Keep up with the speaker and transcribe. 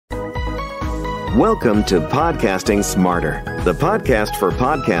Welcome to Podcasting Smarter, the podcast for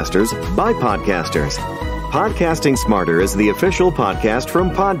podcasters by podcasters. Podcasting Smarter is the official podcast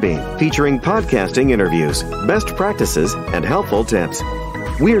from Podbean, featuring podcasting interviews, best practices, and helpful tips.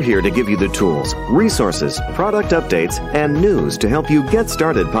 We're here to give you the tools, resources, product updates, and news to help you get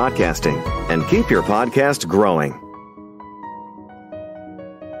started podcasting and keep your podcast growing.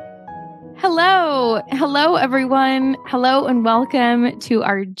 Hello, everyone. Hello, and welcome to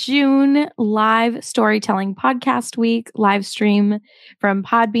our June live storytelling podcast week live stream from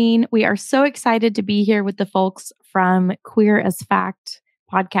Podbean. We are so excited to be here with the folks from Queer as Fact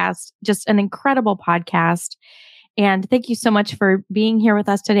podcast. Just an incredible podcast. And thank you so much for being here with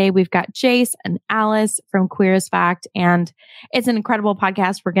us today. We've got Jas and Alice from Queer as Fact, and it's an incredible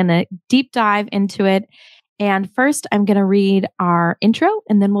podcast. We're going to deep dive into it. And first, I'm going to read our intro,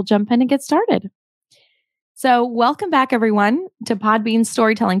 and then we'll jump in and get started. So welcome back, everyone, to Podbean's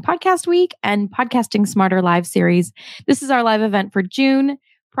Storytelling Podcast Week and Podcasting Smarter Live Series. This is our live event for June,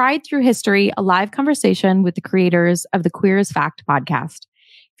 Pride Through History, a live conversation with the creators of the Queer as Fact podcast,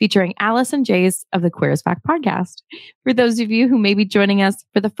 featuring Alice and Jas of the Queer as Fact podcast. For those of you who may be joining us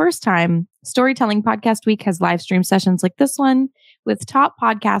for the first time, Storytelling Podcast Week has live stream sessions like this one with top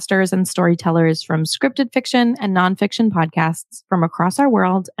podcasters and storytellers from scripted fiction and nonfiction podcasts from across our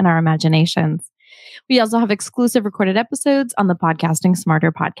world and our imaginations. We also have exclusive recorded episodes on the Podcasting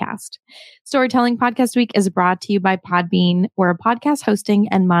Smarter podcast. Storytelling Podcast Week is brought to you by Podbean. We're a podcast hosting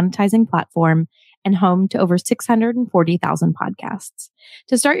and monetizing platform and home to over 640,000 podcasts.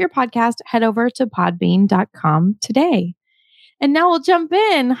 To start your podcast, head over to podbean.com today. And now we'll jump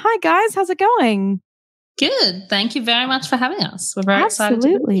in. Hi, guys. How's it going? Good. Thank you very much for having us. We're very excited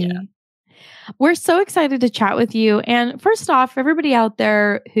to be here. We're so excited to chat with you. And first off, for everybody out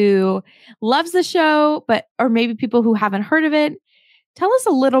there who loves the show, or maybe people who haven't heard of it, tell us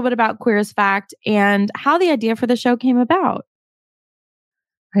a little bit about Queer as Fact and how the idea for the show came about.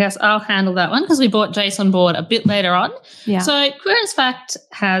 I guess I'll handle that one because we brought Jas on board a bit later on. Yeah. So Queer as Fact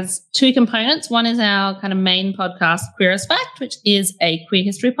has two components. One is our kind of main podcast, Queer as Fact, which is a queer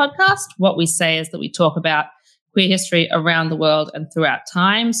history podcast. What we say is that we talk about queer history around the world and throughout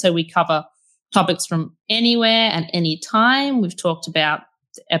time. So we cover topics from anywhere and any time. We've talked about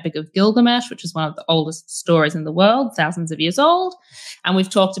the Epic of Gilgamesh, which is one of the oldest stories in the world, thousands of years old. And we've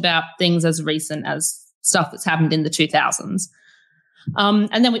talked about things as recent as stuff that's happened in the 2000s.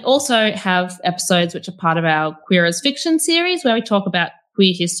 And then we also have episodes which are part of our Queer as Fiction series, where we talk about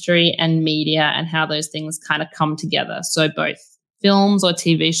queer history and media and how those things kind of come together. So both films or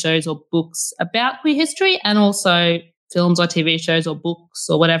TV shows or books about queer history, and also films or TV shows or books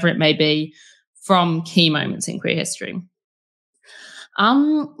or whatever it may be from key moments in queer history.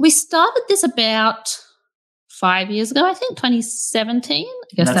 We started this about 5 years ago, I think, 2017.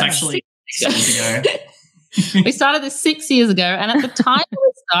 I guess that's actually 6 years ago. We started this 6 years ago, and at the time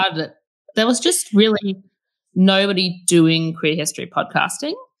we started it, there was just really nobody doing queer history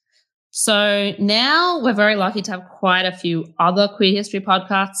podcasting. So now we're very lucky to have quite a few other queer history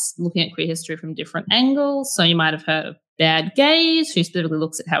podcasts looking at queer history from different angles. So you might have heard of Bad Gays, who specifically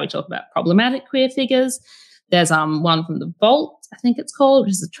looks at how we talk about problematic queer figures. There's one from The Vault, I think it's called,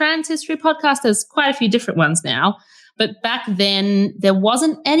 which is a trans history podcast. There's quite a few different ones now. But back then, there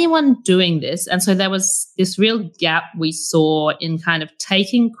wasn't anyone doing this. And so there was this real gap we saw in kind of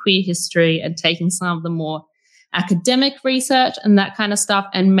taking queer history and taking some of the more academic research and that kind of stuff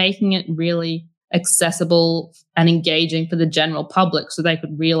and making it really accessible and engaging for the general public so they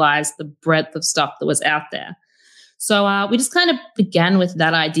could realize the breadth of stuff that was out there. So we just kind of began with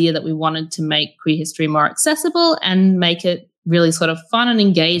that idea that we wanted to make queer history more accessible and make it really sort of fun and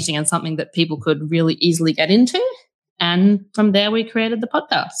engaging and something that people could really easily get into. And from there, we created the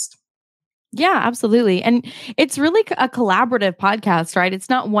podcast. Yeah, absolutely. And it's really a collaborative podcast, right? It's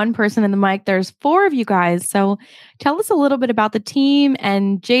not one person in the mic. There's four of you guys. So tell us a little bit about the team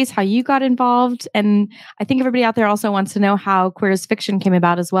and Jas, how you got involved. And I think everybody out there also wants to know how Queer as Fiction came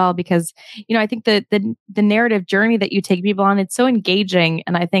about as well, because, you know, I think the narrative journey that you take people on, it's so engaging.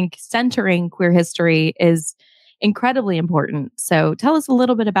 And I think centering queer history is incredibly important. So tell us a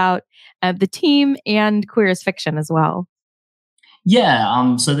little bit about the team and Queer as Fiction as well.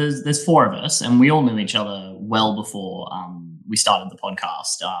 Yeah, so there's four of us, and we all knew each other well before we started the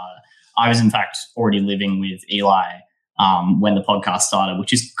podcast. I was, in fact, already living with Eli when the podcast started,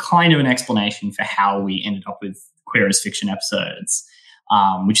 which is kind of an explanation for how we ended up with Queer as Fiction episodes,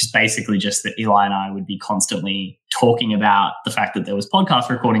 which is basically just that Eli and I would be constantly talking about the fact that there was podcast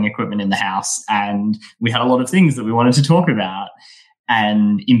recording equipment in the house, and we had a lot of things that we wanted to talk about.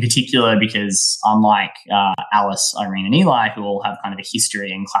 And in particular, because unlike Alice, Irene, and Eli, who all have kind of a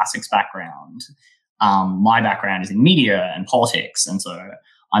history and classics background, my background is in media and politics. And so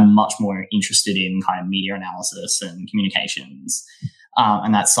I'm much more interested in kind of media analysis and communications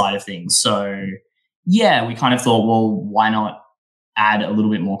and that side of things. So, yeah, we kind of thought, well, why not add a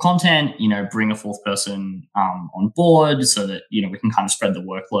little bit more content, bring a fourth person on board so that, we can kind of spread the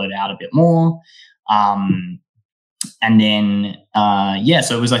workload out a bit more. And then,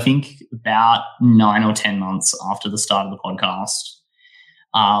 so it was, I think, about 9 or 10 months after the start of the podcast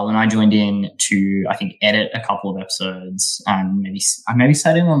when I joined in to, I think, edit a couple of episodes and I maybe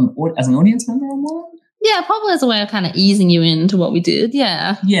sat in on as an audience member on one. Yeah, probably as a way of kind of easing you into what we did.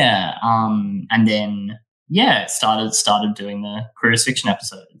 Yeah. Yeah. And then, started doing the queerist fiction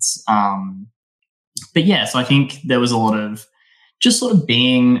episodes. But yeah, so I think there was a lot of just sort of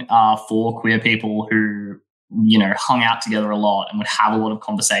being for queer people who, hung out together a lot and would have a lot of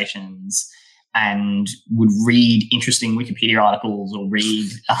conversations and would read interesting Wikipedia articles or read,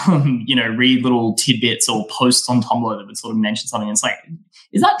 read little tidbits or posts on Tumblr that would sort of mention something. And it's like,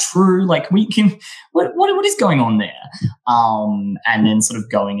 is that true? Like, what is going on there? And then sort of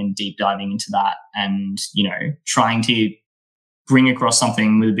going and deep diving into that and, trying to bring across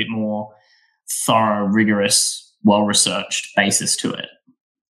something with a bit more thorough, rigorous, well-researched basis to it.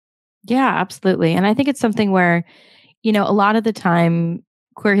 Yeah, absolutely. And I think it's something where, a lot of the time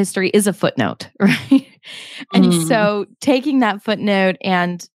queer history is a footnote, right? And so taking that footnote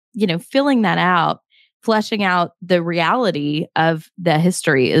and, filling that out, fleshing out the reality of the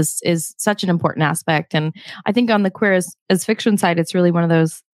history is such an important aspect. And I think on the queer as fiction side, it's really one of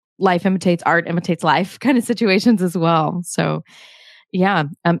those life imitates art, imitates life kind of situations as well. So yeah,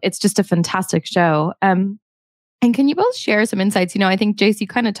 it's just a fantastic show. And can you both share some insights? I think, Jace, you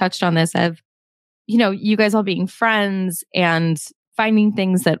kind of touched on this of, you guys all being friends and finding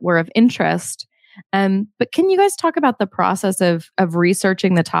things that were of interest. But can you guys talk about the process of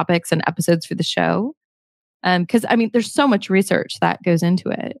researching the topics and episodes for the show? Because, there's so much research that goes into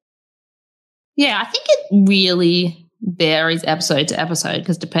it. Yeah, I think it really varies episode to episode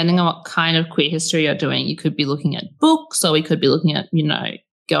because depending on what kind of queer history you're doing, you could be looking at books or we could be looking at,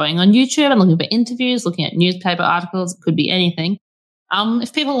 going on YouTube and looking for interviews, looking at newspaper articles. It could be anything.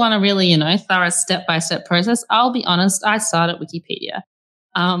 If people want a really, thorough step-by-step process, I'll be honest, I start at Wikipedia.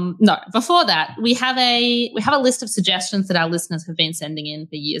 No, before that, we have a list of suggestions that our listeners have been sending in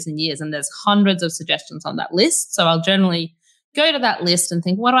for years and years, and there's hundreds of suggestions on that list. So I'll generally go to that list and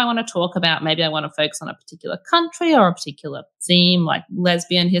think, what do I want to talk about? Maybe I want to focus on a particular country or a particular theme like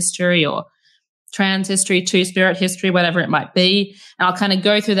lesbian history or trans history, two-spirit history, whatever it might be. And I'll kind of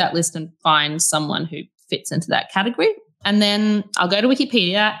go through that list and find someone who fits into that category. And then I'll go to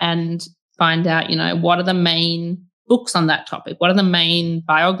Wikipedia and find out, what are the main books on that topic? What are the main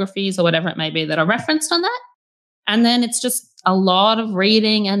biographies or whatever it may be that are referenced on that? And then it's just a lot of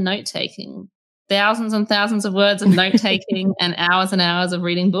reading and note-taking, thousands and thousands of words of note-taking and hours of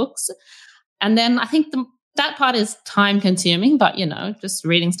reading books. And then I think that part is time-consuming, but, just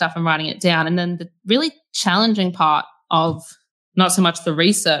reading stuff and writing it down. And then the really challenging part of not so much the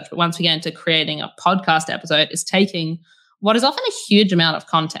research, but once we get into creating a podcast episode is taking what is often a huge amount of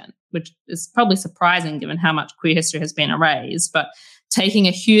content, which is probably surprising given how much queer history has been erased, but taking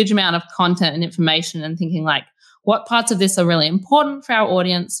a huge amount of content and information and thinking like, what parts of this are really important for our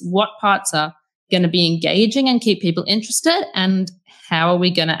audience? What parts are going to be engaging and keep people interested? And how are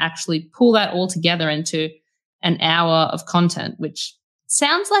we going to actually pull that all together into an hour of content, which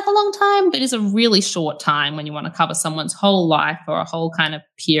sounds like a long time, but is a really short time when you want to cover someone's whole life or a whole kind of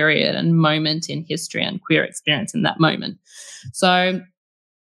period and moment in history and queer experience in that moment. So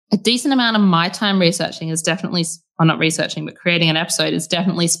a decent amount of my time researching is definitely, or not researching, but creating an episode is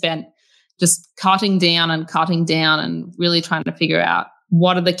definitely spent just cutting down and really trying to figure out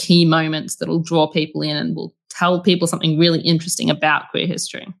what are the key moments that will draw people in and will tell people something really interesting about queer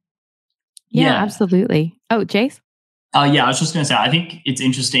history. Yeah, absolutely. Oh, Jace? Yeah, I was just going to say, I think it's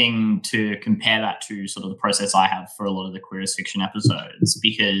interesting to compare that to sort of the process I have for a lot of the queerest fiction episodes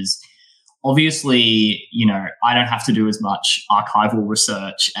because obviously, I don't have to do as much archival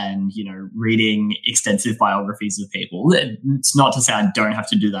research and, reading extensive biographies of people. It's not to say I don't have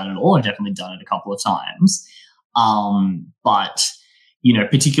to do that at all. I've definitely done it a couple of times. But,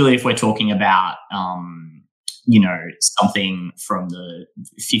 particularly if we're talking about, something from the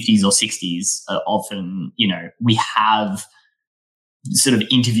 50s or 60s, often, we have sort of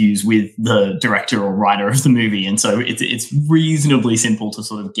interviews with the director or writer of the movie. And so it's reasonably simple to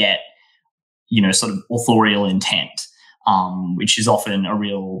sort of get, sort of authorial intent. which is often a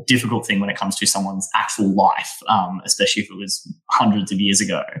real difficult thing when it comes to someone's actual life, especially if it was hundreds of years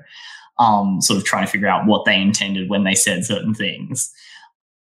ago, sort of trying to figure out what they intended when they said certain things.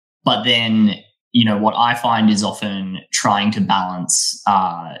 But then, what I find is often trying to balance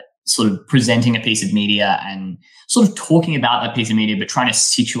sort of presenting a piece of media and sort of talking about that piece of media, but trying to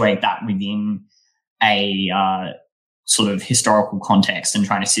situate that within a sort of historical context and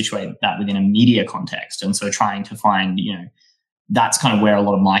trying to situate that within a media context. And so trying to find, that's kind of where a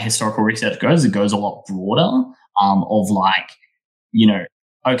lot of my historical research goes. It goes a lot broader of like,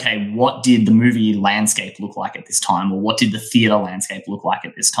 okay, what did the movie landscape look like at this time? Or what did the theatre landscape look like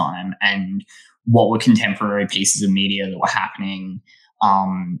at this time? And what were contemporary pieces of media that were happening?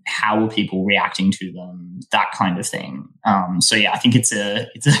 How were people reacting to them? That kind of thing. So yeah, I think it's a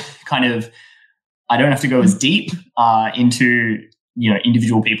kind of, I don't have to go as deep into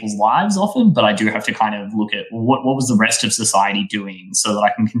individual people's lives often, but I do have to kind of look at what was the rest of society doing so that I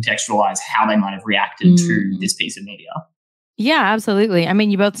can contextualize how they might have reacted to this piece of media. Yeah, absolutely. I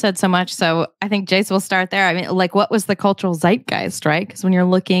mean, you both said so much, so I think Jace will start there. I mean, like, what was the cultural zeitgeist, right? Because when you're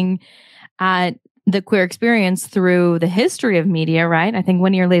looking at the queer experience through the history of media, right? I think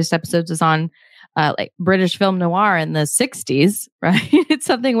one of your latest episodes is on like British film noir in the 60s, right? It's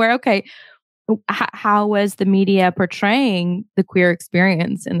something where, okay, how was the media portraying the queer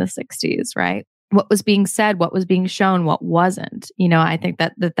experience in the 60s, right? What was being said, what was being shown, what wasn't. I think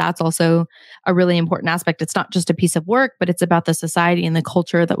that's also a really important aspect. It's not just a piece of work, but it's about the society and the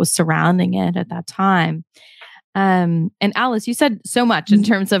culture that was surrounding it at that time. And Alice, you said so much in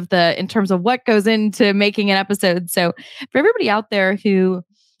terms of what goes into making an episode. So for everybody out there who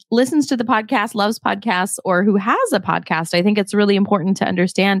listens to the podcast, loves podcasts, or who has a podcast, I think it's really important to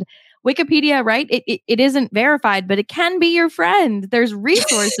understand Wikipedia, right? It isn't verified, but it can be your friend. There's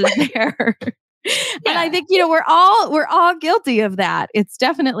resources there. And I think, we're all guilty of that. It's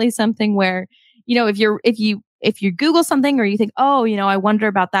definitely something where, if you Google something or you think, oh, I wonder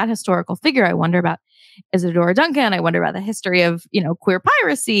about that historical figure. I wonder about Isadora Duncan. I wonder about the history of, queer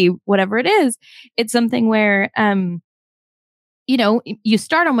piracy, whatever it is. It's something where, you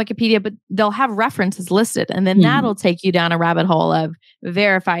start on Wikipedia, but they'll have references listed, and then that'll take you down a rabbit hole of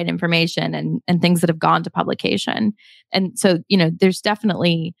verified information and things that have gone to publication. And so, there's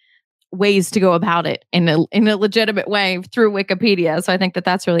definitely ways to go about it in a legitimate way through Wikipedia. So I think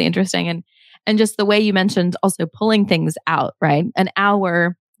that's really interesting. And just the way you mentioned also pulling things out, right? An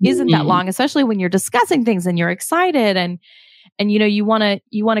hour isn't that long, especially when you're discussing things and you're excited and you want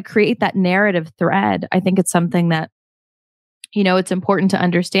to create that narrative thread. I think it's something that, it's important to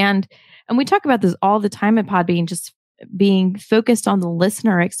understand. And we talk about this all the time at Podbean, just being focused on the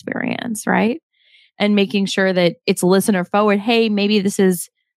listener experience, right? And making sure that it's listener forward. Hey, maybe this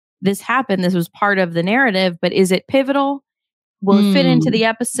happened. This was part of the narrative, but is it pivotal? Will it fit into the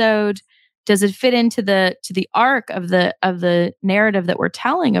episode? Does it fit into the arc of the narrative that we're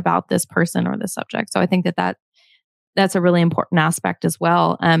telling about this person or the subject? So I think that's a really important aspect as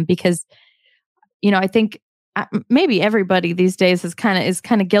well, because I think maybe everybody these days is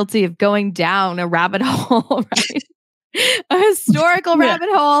kind of guilty of going down a rabbit hole, right? A historical rabbit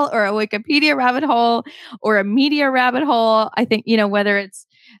hole or a Wikipedia rabbit hole or a media rabbit hole. I think whether it's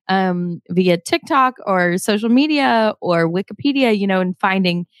via TikTok or social media or Wikipedia, and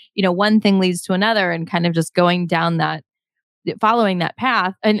finding, one thing leads to another and kind of just going down following that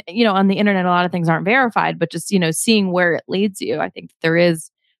path. And, on the internet, a lot of things aren't verified, but just, seeing where it leads you. I think there is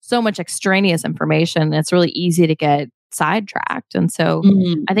so much extraneous information. It's really easy to get sidetracked. And so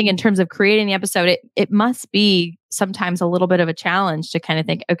I think in terms of creating the episode, it must be sometimes a little bit of a challenge to kind of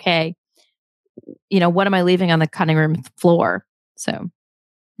think, okay, what am I leaving on the cutting room floor? So.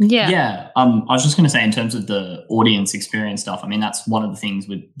 Yeah. I was just going to say, in terms of the audience experience stuff, I mean, that's one of the things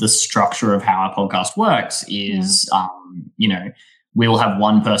with the structure of how our podcast works is, we'll have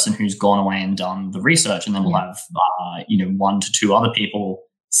one person who's gone away and done the research, and then we'll have, 1 to 2 other people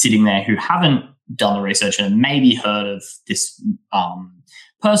sitting there who haven't done the research and maybe heard of this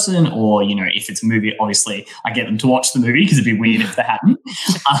person, or, if it's a movie, obviously I get them to watch the movie because it'd be weird if they hadn't.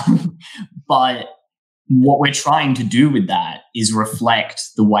 But what we're trying to do with that is reflect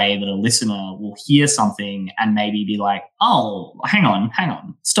the way that a listener will hear something and maybe be like, oh, hang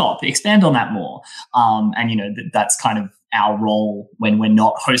on, stop, expand on that more. And, that's kind of our role when we're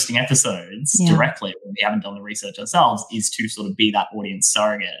not hosting episodes directly, when we haven't done the research ourselves, is to sort of be that audience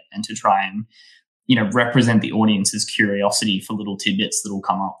surrogate and to try and, represent the audience's curiosity for little tidbits that will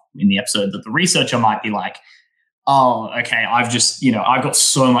come up in the episode that the researcher might be like, oh, okay, I've got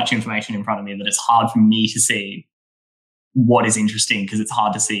so much information in front of me that it's hard for me to see what is interesting, because it's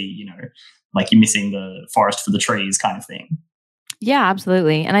hard to see, like you're missing the forest for the trees kind of thing. Yeah,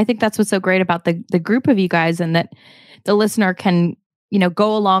 absolutely. And I think that's what's so great about the group of you guys, and that the listener can,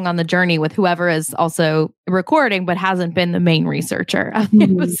 go along on the journey with whoever is also recording but hasn't been the main researcher of the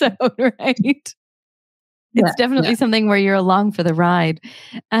episode, right? It's definitely something where you're along for the ride.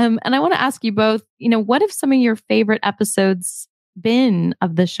 And I want to ask you both, what have some of your favorite episodes been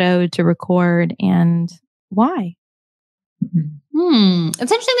of the show to record, and why?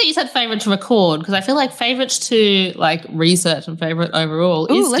 It's interesting that you said favorite to record, because I feel like favorites to like research and favorite overall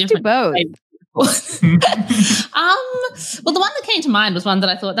is let's different. Do both. Well, the one that came to mind was one that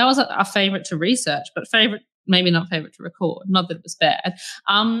I thought that was a favorite to research, but favorite, maybe not favorite to record. Not that it was bad.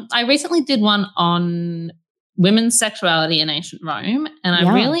 I recently did one on women's sexuality in ancient Rome, and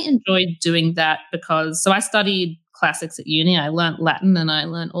I really enjoyed doing that because, so I studied classics at uni. I learned Latin and I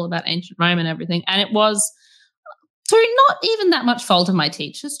learned all about ancient Rome and everything, and it was through not even that much fault of my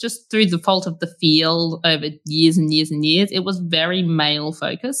teachers, just through the fault of the field over years and years and years. It was very male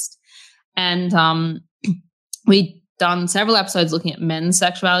focused. And we'd done several episodes looking at men's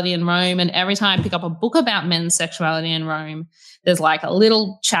sexuality in Rome. And every time I pick up a book about men's sexuality in Rome, there's like a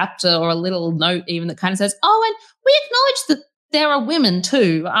little chapter or a little note even that kind of says, oh, and we acknowledge that there are women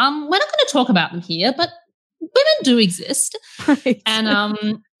too. We're not going to talk about them here, but women do exist. Right.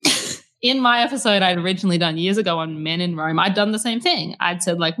 And in my episode I'd originally done years ago on men in Rome, I'd done the same thing. I'd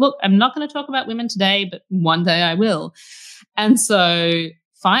said like, look, I'm not going to talk about women today, but one day I will. And so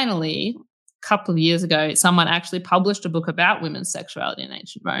finally, a couple of years ago, someone actually published a book about women's sexuality in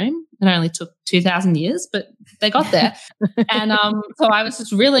ancient Rome. It only took 2,000 years, but they got there. And so I was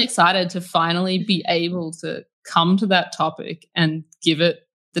just really excited to finally be able to come to that topic and give it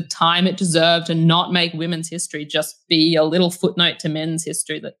the time it deserved and not make women's history just be a little footnote to men's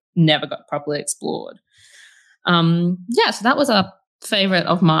history that never got properly explored. So that was a favorite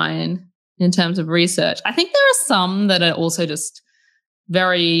of mine in terms of research. I think there are some that are also just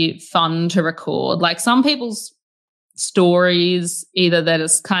very fun to record. Like some people's stories, either that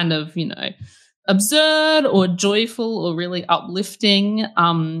is kind of, absurd or joyful or really uplifting.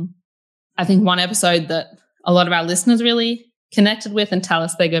 I think one episode that a lot of our listeners really connected with and tell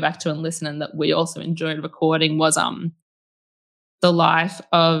us they go back to and listen, and that we also enjoyed recording, was the life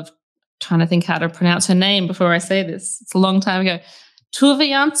of, trying to think how to pronounce her name before I say this. It's a long time ago. Tove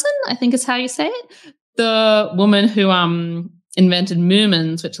Jansson, I think is how you say it. The woman who invented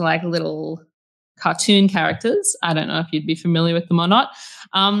Moomins, which are like little cartoon characters. I don't know if you'd be familiar with them or not.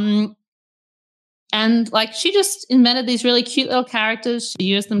 And like she just invented these really cute little characters. She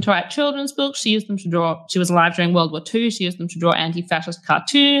used them to write children's books. She used them to draw. She was alive during World War II. She used them to draw anti-fascist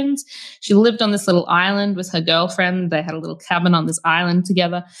cartoons. She lived on this little island with her girlfriend. They had a little cabin on this island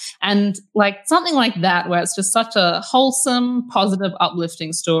together. And like something like that, where it's just such a wholesome, positive,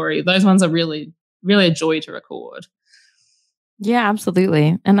 uplifting story. Those ones are really, really a joy to record. Yeah,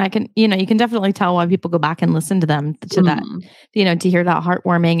 absolutely. And I can, you can definitely tell why people go back and listen to them, to that, to hear that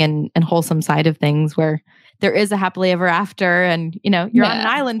heartwarming and wholesome side of things where there is a happily ever after and, you're on an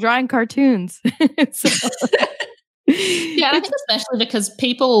island drawing cartoons. Yeah, I think especially because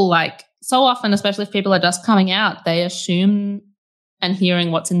people like so often, especially if people are just coming out, they assume, and hearing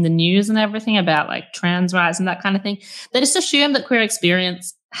what's in the news and everything about like trans rights and that kind of thing, they just assume that queer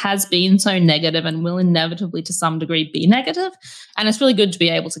experience has been so negative and will inevitably to some degree be negative. And it's really good to be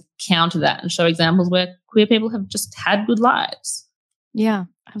able to counter that and show examples where queer people have just had good lives. Yeah,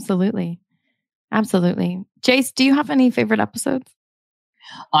 absolutely. Absolutely. Jace, do you have any favorite episodes?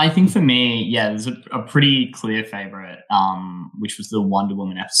 I think for me, there's a pretty clear favorite, which was the Wonder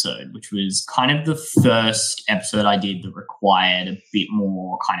Woman episode, which was kind of the first episode I did that required a bit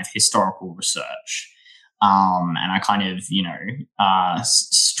more kind of historical research. And I kind of,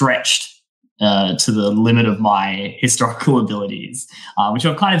 stretched to the limit of my historical abilities, which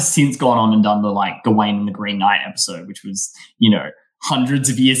I've kind of since gone on and done the like Gawain and the Green Knight episode, which was, hundreds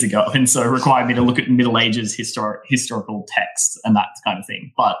of years ago, and so required me to look at Middle Ages historical texts and that kind of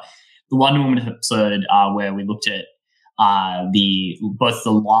thing. But the Wonder Woman episode, where we looked at both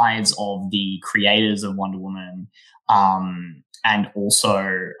the lives of the creators of Wonder Woman, and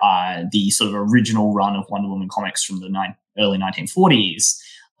also the sort of original run of Wonder Woman comics from the early 1940s,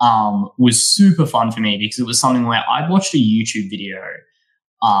 was super fun for me because it was something where I watched a YouTube video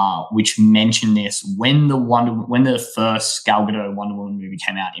which mentioned this when the first Gal Gadot Wonder Woman movie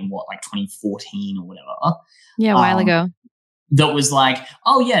came out in 2014 or whatever. Yeah, a while ago. that was like,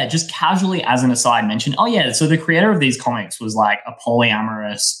 oh yeah, just casually as an aside mentioned, oh yeah, so the creator of these comics was like a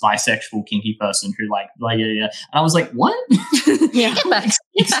polyamorous, bisexual, kinky person who like yeah. And I was like, what? Yeah.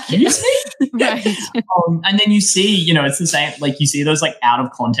 Excuse me? Right. And then you see, you know, it's the same, like you see those like out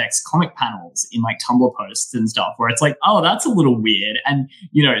of context comic panels in like Tumblr posts and stuff where it's like, oh, that's a little weird. And,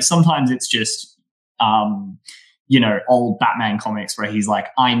 you know, sometimes it's just, you know, old Batman comics where he's like,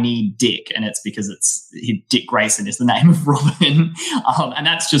 I need Dick, and it's because Dick Grayson is the name of Robin. And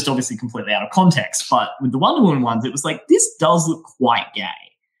that's just obviously completely out of context. But with the Wonder Woman ones, it was like, this does look quite gay.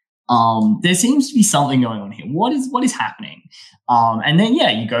 There seems to be something going on here. What is happening? And then, yeah,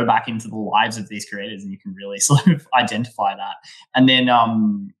 you go back into the lives of these creators and you can really sort of identify that. And then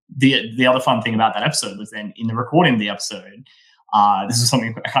the other fun thing about that episode was then in the recording of the episode, this was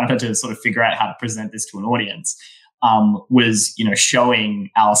something I kind of had to sort of figure out how to present this to an audience. Was, you know,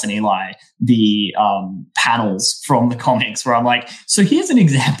 showing Alice and Eli the panels from the comics where I'm like, so here's an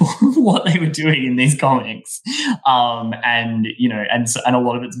example of what they were doing in these comics. And, you know, and a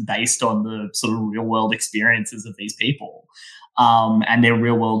lot of it's based on the sort of real world experiences of these people and their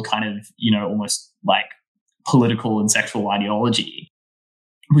real world kind of, you know, almost like political and sexual ideology,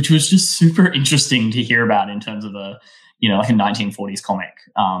 which was just super interesting to hear about in terms of a, you know, like a 1940s comic.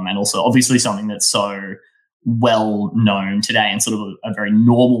 And also obviously something that's so well known today and sort of a very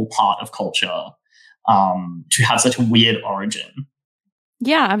normal part of culture to have such a weird origin.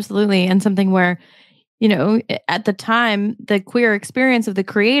 Yeah, absolutely. And something where, you know, at the time, the queer experience of the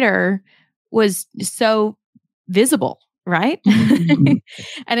creator was so visible, right? Mm-hmm.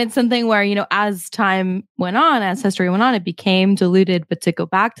 And it's something where, you know, as time went on, as history went on, it became diluted, but to go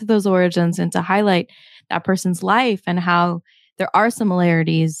back to those origins and to highlight that person's life and how there are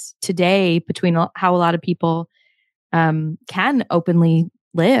similarities today between how a lot of people can openly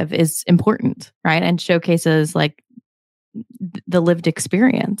live is important, right? And showcases like the lived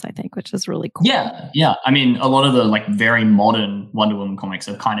experience, I think, which is really cool. Yeah. I mean, a lot of the like very modern Wonder Woman comics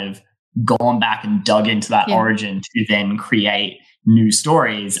have kind of gone back and dug into that origin to then create new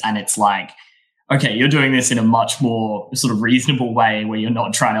stories. And it's like, okay, you're doing this in a much more sort of reasonable way where you're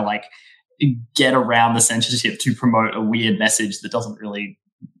not trying to like get around the censorship to promote a weird message that doesn't really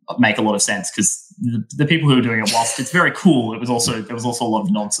make a lot of sense, because the people who are doing it, whilst it's very cool, there was also a lot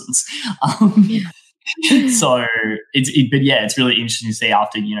of nonsense. So it's really interesting to see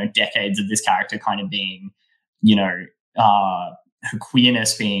after, you know, decades of this character kind of being, you know, her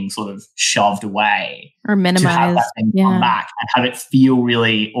queerness being sort of shoved away or minimized, to have that thing come back and have it feel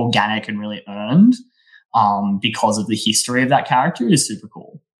really organic and really earned because of the history of that character is super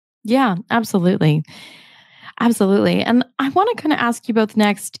cool. Yeah, absolutely. Absolutely. And I want to kind of ask you both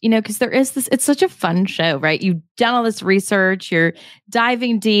next, you know, because there is this, it's such a fun show, right? You've done all this research, you're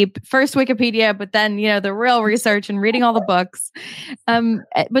diving deep, first Wikipedia, but then, you know, the real research and reading all the books.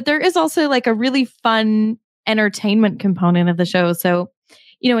 But there is also like a really fun entertainment component of the show. So,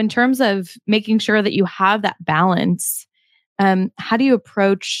 you know, in terms of making sure that you have that balance, how do you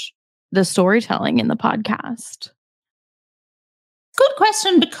approach the storytelling in the podcast? Good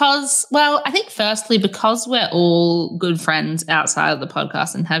question, because, well, I think firstly, because we're all good friends outside of the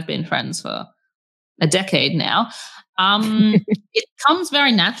podcast and have been friends for a decade now, it comes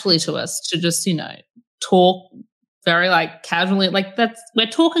very naturally to us to just, you know, talk very like casually, like we're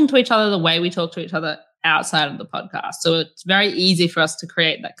talking to each other the way we talk to each other outside of the podcast. So it's very easy for us to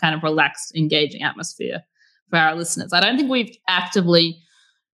create that kind of relaxed, engaging atmosphere for our listeners. I don't think we've actively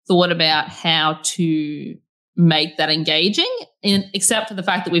thought about how to make that engaging, except for the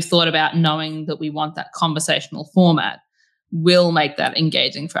fact that we've thought about knowing that we want that conversational format will make that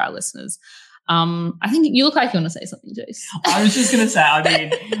engaging for our listeners. I think you look like you want to say something, Jace. I was just going to say, I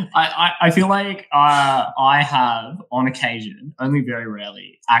mean, I feel like I have, on occasion, only very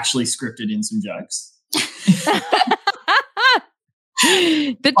rarely, actually scripted in some jokes.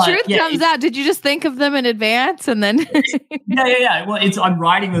 The truth comes out. Did you just think of them in advance and then? Yeah. Well, I'm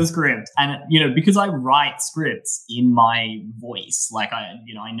writing the script, and you know, because I write scripts in my voice, like I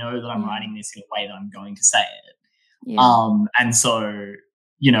know that I'm writing this in a way that I'm going to say it. Yeah. And so,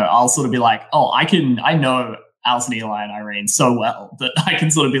 you know, I'll sort of be like, oh, I know Alice and Eli and Irene so well that I can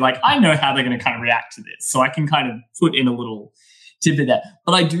sort of be like, I know how they're going to kind of react to this, so I can kind of put in a little tidbit there.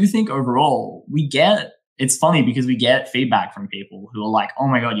 But I do think overall it's funny because we get feedback from people who are like, oh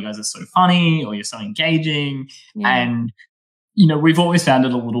my God, you guys are so funny, or you're so engaging. Yeah. And, you know, we've always found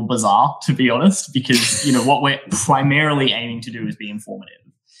it a little bizarre, to be honest, because, you know, what we're primarily aiming to do is be informative.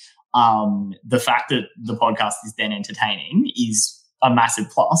 The fact that the podcast is then entertaining is a massive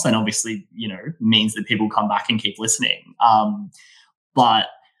plus, and obviously, you know, means that people come back and keep listening. But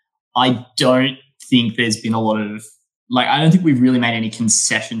I don't think there's been a lot of I don't think we've really made any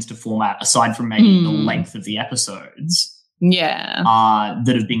concessions to format aside from maybe the length of the episodes. Yeah.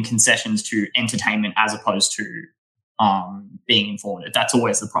 That have been concessions to entertainment as opposed to being informative. That's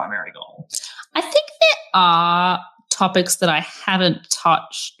always the primary goal. I think there are topics that I haven't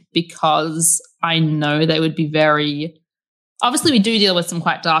touched because I know they would be very... Obviously, we do deal with some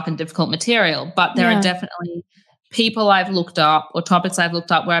quite dark and difficult material, but there are definitely people I've looked up or topics I've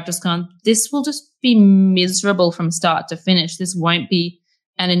looked up where I've just gone, this will just be miserable from start to finish. This won't be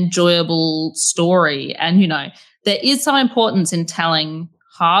an enjoyable story. And, you know, there is some importance in telling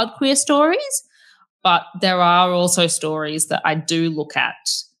hard queer stories, but there are also stories that I do look at.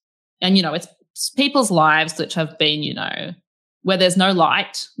 And, you know, it's people's lives which have been, you know, where there's no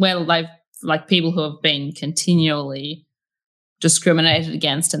light, where they've, like, people who have been continually discriminated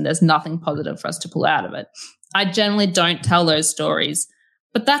against and there's nothing positive for us to pull out of it. I generally don't tell those stories,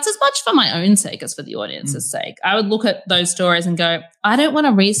 but that's as much for my own sake as for the audience's sake. I would look at those stories and go, I don't want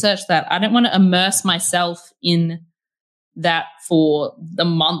to research that. I don't want to immerse myself in that for the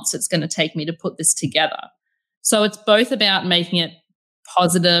months it's going to take me to put this together. So it's both about making it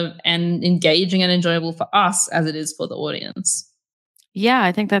positive and engaging and enjoyable for us as it is for the audience. Yeah,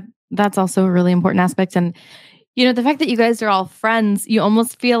 I think that's also a really important aspect. And you know, the fact that you guys are all friends, you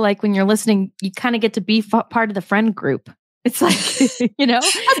almost feel like when you're listening, you kind of get to be part of the friend group. It's like, you know,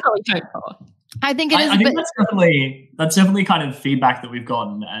 that's what we hope for. I think it is. I think that's definitely kind of feedback that we've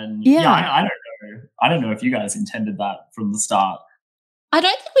gotten, and I don't know if you guys intended that from the start. I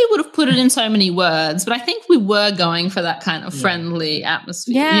don't think we would have put it in so many words, but I think we were going for that kind of friendly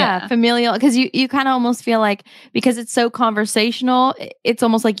atmosphere. Yeah, familial. Because you kind of almost feel like, because it's so conversational, it's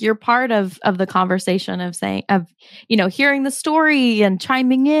almost like you're part of the conversation of you know, hearing the story and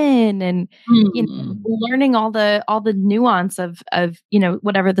chiming in and you know, learning all the nuance of you know,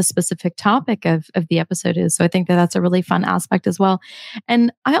 whatever the specific topic of the episode is. So I think that's a really fun aspect as well.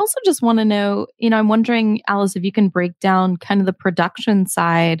 And I also just want to know, you know, I'm wondering, Alice, if you can break down kind of the production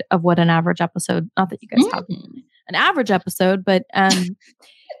side of what an average episode, not that you guys have an average episode, but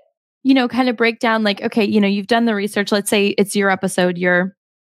you know, kind of break down, like, okay, you know, you've done the research, let's say it's your episode, you're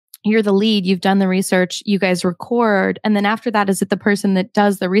the lead, you've done the research, you guys record, and then after that, is it the person that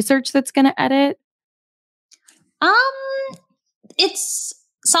does the research that's going to edit? It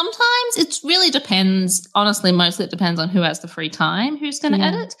really depends. Honestly, mostly it depends on who has the free time, who's going to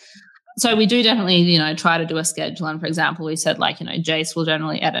edit. So we do definitely, you know, try to do a schedule. And for example, we said, like, you know, Jace will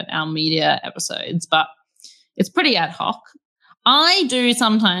generally edit our media episodes, but it's pretty ad hoc. I do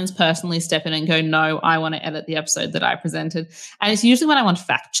sometimes personally step in and go, no, I want to edit the episode that I presented. And it's usually when I want to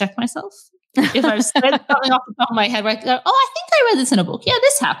fact check myself. If I've said something off the top of my head where I go, oh, I think I read this in a book. Yeah,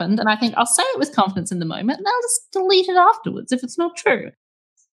 this happened. And I think I'll say it with confidence in the moment and I'll just delete it afterwards if it's not true.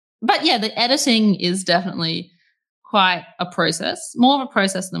 But yeah, the editing is definitely quite a process, more of a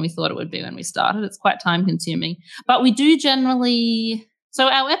process than we thought it would be when we started. It's quite time consuming, but we do generally, so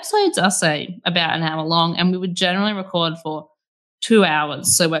our episodes are, say, about an hour long, and we would generally record for 2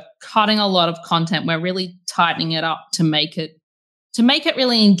 hours. So we're cutting a lot of content. We're really tightening it up to make it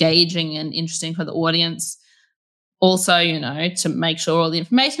really engaging and interesting for the audience. Also, you know, to make sure all the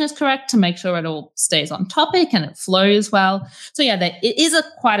information is correct, to make sure it all stays on topic and it flows well. So yeah, it is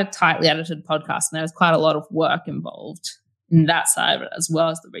quite a tightly edited podcast, and there's quite a lot of work involved in that side of it, as well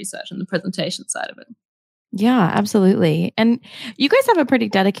as the research and the presentation side of it. Yeah, absolutely. And you guys have a pretty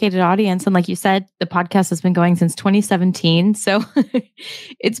dedicated audience. And like you said, the podcast has been going since 2017. So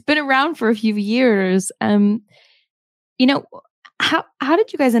it's been around for a few years. You know, how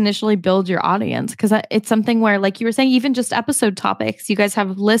did you guys initially build your audience? Because it's something where, like you were saying, even just episode topics, you guys have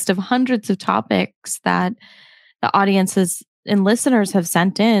a list of hundreds of topics that the audiences and listeners have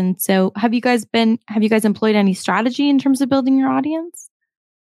sent in. So have you guys employed any strategy in terms of building your audience?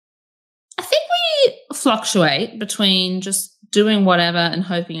 I think we fluctuate between just doing whatever and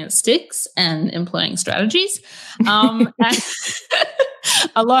hoping it sticks and employing strategies. A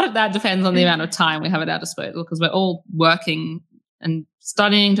lot of that depends on the amount of time we have at our disposal, because we're all working and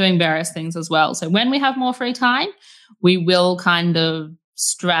studying, doing various things as well. So when we have more free time, we will kind of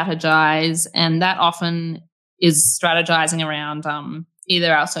strategize, and that often is strategizing around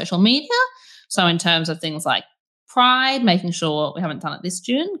either our social media. So in terms of things like Pride, making sure we haven't done it this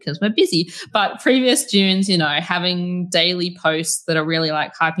June because we're busy, but previous Junes, you know, having daily posts that are really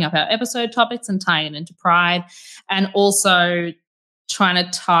like hyping up our episode topics and tying it into Pride, and also trying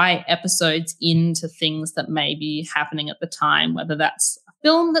to tie episodes into things that may be happening at the time, whether that's a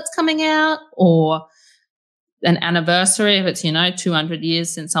film that's coming out or an anniversary, if it's, you know, 200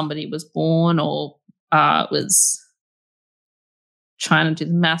 years since somebody was born or was trying to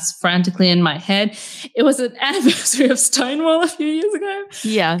do the maths frantically in my head. It was an anniversary of Stonewall a few years ago.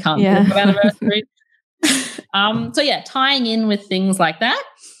 Yeah. Can't think of anniversary. So yeah, tying in with things like that,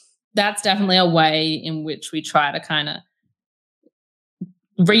 that's definitely a way in which we try to kind of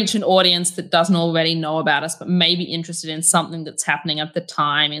reach an audience that doesn't already know about us, but may be interested in something that's happening at the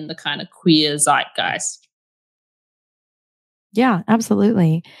time in the kind of queer zeitgeist. Yeah,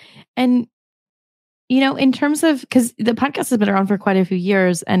 absolutely. And, in terms of, because the podcast has been around for quite a few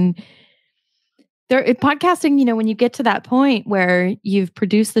years, and podcasting, when you get to that point where you've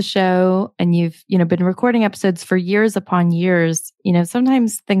produced the show and you've, been recording episodes for years upon years,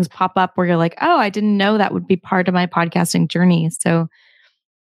 sometimes things pop up where you're like, oh, I didn't know that would be part of my podcasting journey. So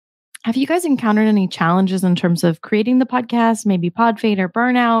have you guys encountered any challenges in terms of creating the podcast, maybe pod fade or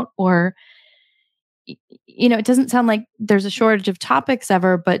burnout, or, it doesn't sound like there's a shortage of topics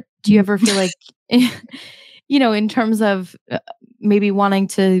ever, but do you ever feel like, in terms of maybe wanting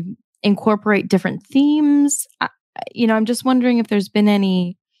to incorporate different themes, I'm just wondering if there's been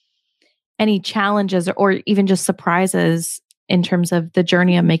any challenges or even just surprises in terms of the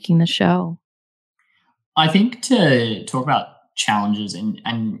journey of making the show. I think to talk about challenges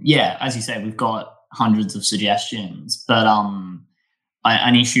and yeah, as you say, we've got hundreds of suggestions, but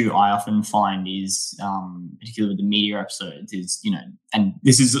an issue I often find is, particularly with the media episodes, is, and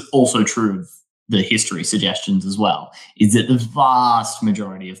this is also true of the history suggestions as well, is that the vast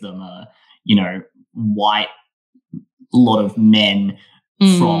majority of them are, white, a lot of men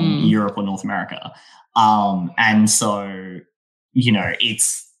from Europe or North America. And so,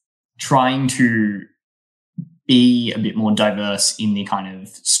 it's trying to be a bit more diverse in the kind of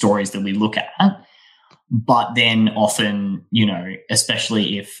stories that we look at. But then often,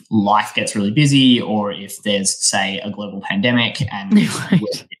 especially if life gets really busy or if there's, say, a global pandemic and we're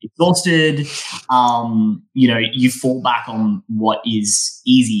exhausted, you fall back on what is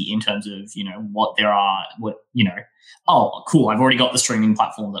easy in terms of, oh, cool, I've already got the streaming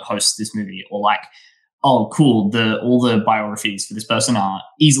platform that hosts this movie, or like, oh, cool, all the biographies for this person are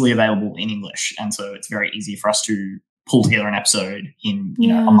easily available in English. And so it's very easy for us to pull together an episode in,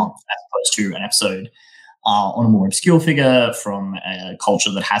 a month as opposed to an episode on a more obscure figure from a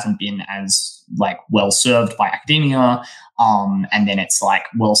culture that hasn't been as well served by academia. And then it's like,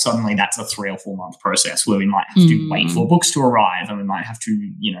 well, suddenly that's a 3 or 4 month process where we might have to wait for books to arrive and we might have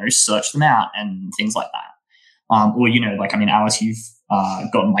to, search them out and things like that. Or, Alice, you've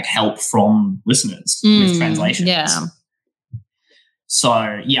gotten help from listeners with translations. Yeah.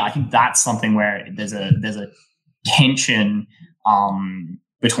 So yeah, I think that's something where there's a tension,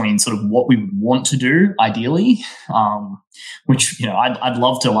 between sort of what we would want to do ideally, which, I'd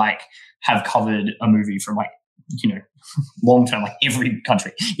love to have covered a movie from long term, every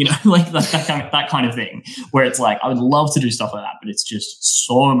country, that kind of thing, where it's I would love to do stuff like that, but it's just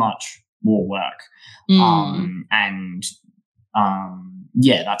so much more work.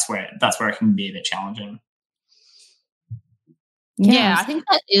 Yeah, that's where it can be a bit challenging. Yeah, I think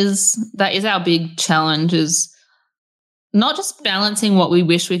that is our big challenge, is not just balancing what we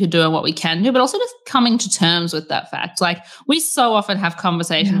wish we could do and what we can do, but also just coming to terms with that fact. We so often have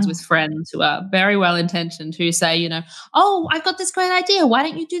conversations with friends who are very well-intentioned, who say, oh, I've got this great idea. Why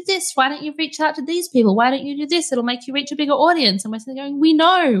don't you do this? Why don't you reach out to these people? Why don't you do this? It'll make you reach a bigger audience. And we're sitting going, we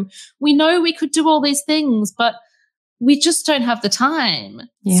know we could do all these things, but we just don't have the time.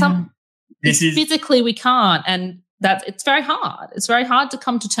 Yeah. Physically we can't. And it's very hard. It's very hard to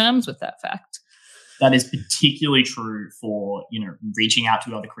come to terms with that fact. That is particularly true for, reaching out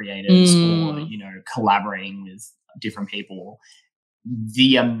to other creators or, collaborating with different people.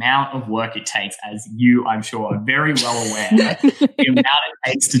 The amount of work it takes, as you, I'm sure, are very well aware, the amount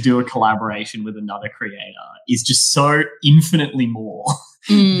it takes to do a collaboration with another creator is just so infinitely more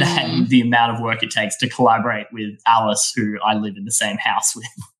than the amount of work it takes to collaborate with Alice, who I live in the same house with.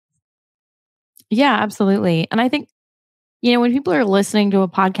 Yeah, absolutely. And I think, when people are listening to a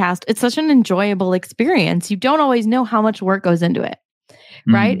podcast, it's such an enjoyable experience. You don't always know how much work goes into it,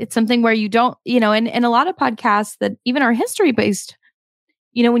 right? It's something where you don't, and a lot of podcasts that even are history-based,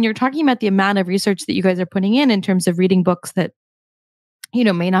 when you're talking about the amount of research that you guys are putting in terms of reading books that,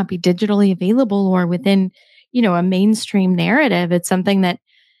 may not be digitally available or within, a mainstream narrative, it's something that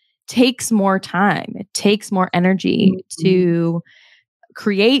takes more time. It takes more energy to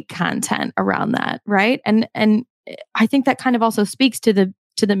create content around that, right? And I think that kind of also speaks to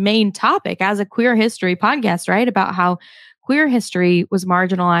the main topic as a queer history podcast, right? About how queer history was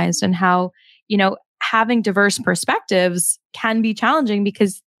marginalized and how, having diverse perspectives can be challenging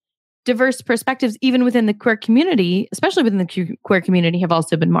because diverse perspectives, even within the queer community, especially within the queer community, have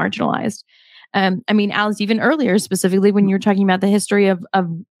also been marginalized. I mean, Alice, even earlier, specifically when you were talking about the history of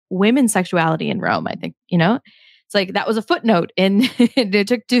women's sexuality in Rome, I think, it's like that was a footnote and it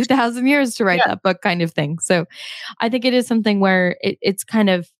took 2,000 years to write that book kind of thing. So I think it is something where it's kind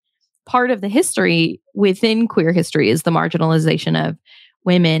of part of the history within queer history is the marginalization of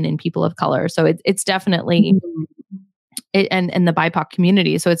women and people of color. So it's definitely, and the BIPOC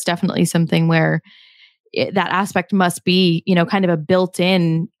community. So it's definitely something where that aspect must be, kind of a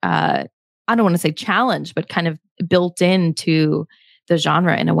built-in, I don't want to say challenge, but kind of built into the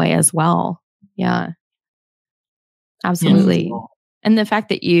genre in a way as well. Yeah, absolutely. And the fact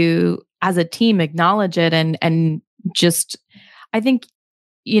that you as a team acknowledge it and just, I think,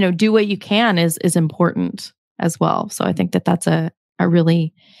 do what you can is important as well. So I think that that's a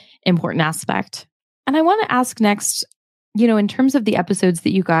really important aspect. And I want to ask next, in terms of the episodes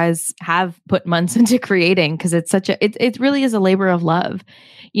that you guys have put months into creating, because it's it really is a labor of love.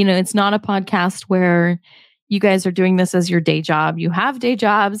 It's not a podcast where you guys are doing this as your day job. You have day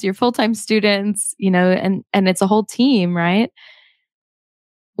jobs, you're full-time students, and it's a whole team, right?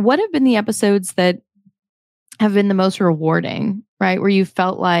 What have been the episodes that have been the most rewarding, right? Where you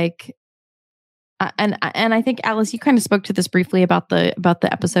felt like, and I think Alice, you kind of spoke to this briefly about the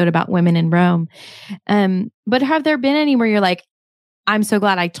episode about women in Rome. But have there been any where you're like, I'm so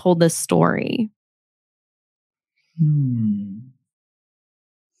glad I told this story?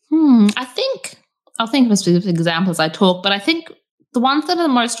 I'll think of a specific example as I talk, but I think the ones that are the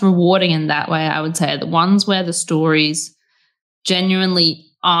most rewarding in that way, I would say, are the ones where the stories genuinely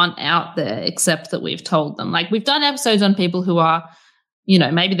aren't out there except that we've told them. Like we've done episodes on people who are,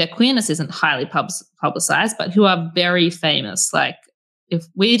 maybe their queerness isn't highly publicized, but who are very famous. Like if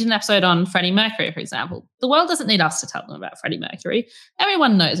we did an episode on Freddie Mercury, for example, the world doesn't need us to tell them about Freddie Mercury.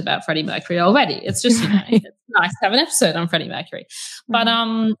 Everyone knows about Freddie Mercury already. It's just, it's nice to have an episode on Freddie Mercury. But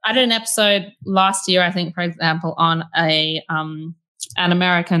I did an episode last year, I think, for example, on an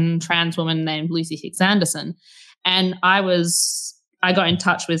American trans woman named Lucy Hicks Anderson. And I got in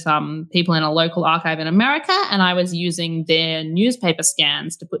touch with people in a local archive in America, and I was using their newspaper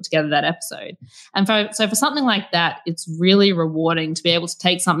scans to put together that episode. And so for something like that, it's really rewarding to be able to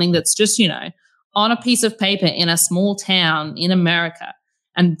take something that's just, on a piece of paper in a small town in America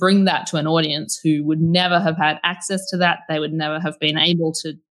and bring that to an audience who would never have had access to that. They would never have been able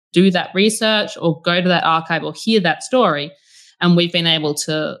to do that research or go to that archive or hear that story. And we've been able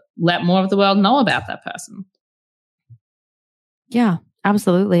to let more of the world know about that person. Yeah,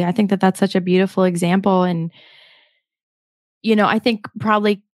 absolutely. I think that that's such a beautiful example. And, I think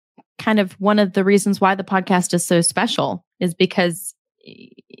probably kind of one of the reasons why the podcast is so special is because,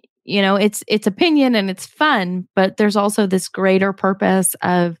 it's opinion and it's fun, but there's also this greater purpose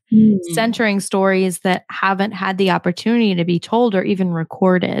of centering stories that haven't had the opportunity to be told or even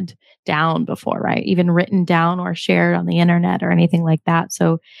recorded down before, right? Even written down or shared on the internet or anything like that.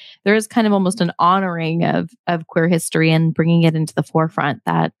 So there is kind of almost an honoring of queer history and bringing it into the forefront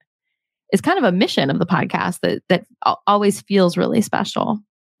that is kind of a mission of the podcast that always feels really special.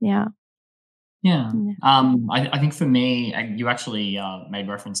 Yeah. Yeah. I think for me, you actually made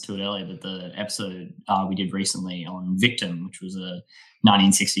reference to it earlier, but the episode we did recently on Victim, which was a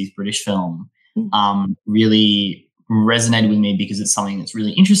 1960s British film, really resonated with me because it's something that's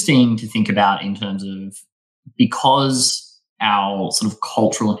really interesting to think about in terms of, because our sort of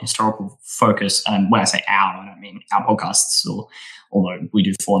cultural and historical focus, and when I say our, I don't mean our podcasts, although we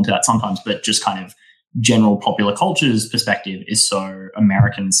do fall into that sometimes, but just kind of general popular culture's perspective is so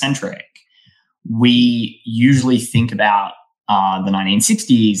American-centric. We usually think about the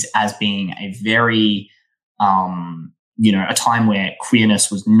 1960s as being a very, a time where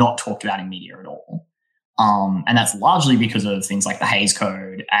queerness was not talked about in media at all. And that's largely because of things like the Hays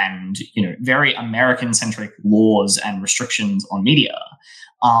Code and, very American-centric laws and restrictions on media.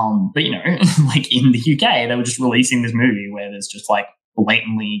 But, like in the UK, they were just releasing this movie where there's just like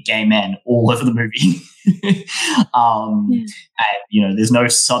blatantly gay men all over the movie. And, there's no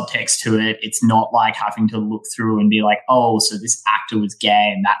subtext to it. It's not like having to look through and be like, oh, so this actor was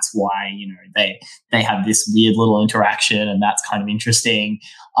gay and that's why, they have this weird little interaction and that's kind of interesting.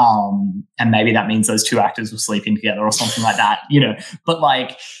 And maybe that means those two actors were sleeping together or something like that, but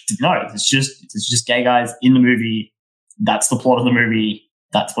like, no, it's just gay guys in the movie. That's the plot of the movie.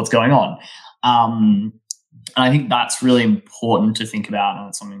 That's what's going on. And I think that's really important to think about. And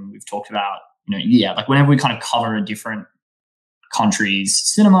it's something we've talked about, like whenever we kind of cover a different country's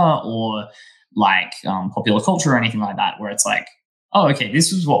cinema or like popular culture or anything like that, where it's like, oh, okay,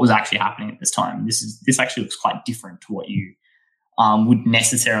 this is what was actually happening at this time. This actually looks quite different to what you would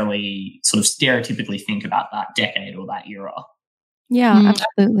necessarily sort of stereotypically think about that decade or that era. Yeah,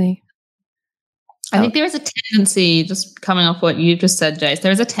 absolutely. I think there is a tendency, just coming off what you just said, Jace,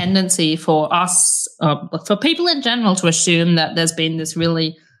 there is a tendency for us, for people in general, to assume that there's been this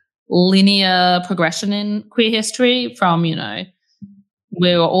really linear progression in queer history from,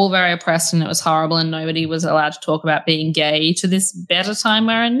 we were all very oppressed and it was horrible and nobody was allowed to talk about being gay, to this better time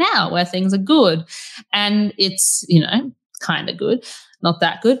we're in now where things are good. And it's, kind of good, not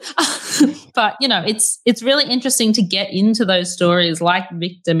that good. But, it's really interesting to get into those stories like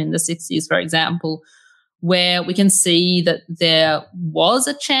Victim in the 60s, for example, where we can see that there was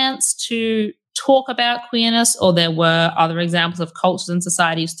a chance to talk about queerness, or there were other examples of cultures and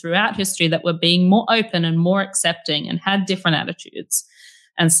societies throughout history that were being more open and more accepting and had different attitudes,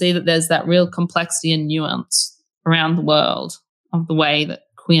 and see that there's that real complexity and nuance around the world of the way that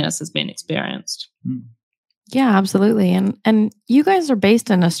queerness has been experienced. Yeah, absolutely. And you guys are based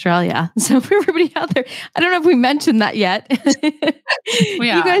in Australia. So for everybody out there, I don't know if we mentioned that yet.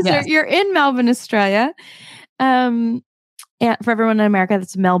 You're in Melbourne, Australia. And for everyone in America,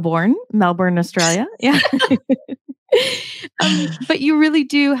 that's Melbourne, Australia. Yeah. But you really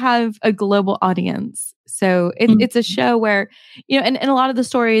do have a global audience. So it's a show where, and a lot of the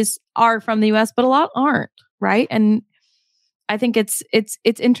stories are from the US, but a lot aren't, right? And I think it's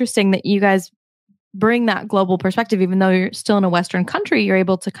interesting that you guys bring that global perspective. Even though you're still in a Western country, you're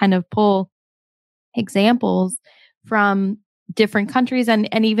able to kind of pull examples from different countries and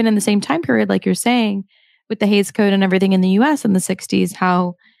even in the same time period, like you're saying, with the Hays Code and everything in the US in the 60s,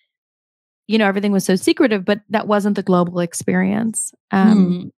 how, everything was so secretive, but that wasn't the global experience.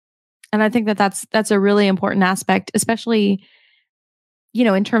 And I think that's a really important aspect, especially,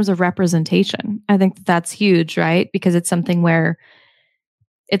 in terms of representation. I think that's huge, right? Because it's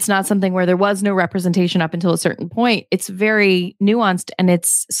not something where there was no representation up until a certain point. It's very nuanced and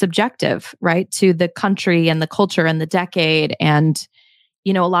it's subjective, right? To the country and the culture and the decade and,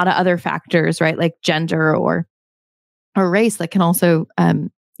 a lot of other factors, right? Like gender or race that can also,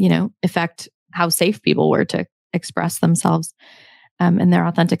 affect how safe people were to express themselves and their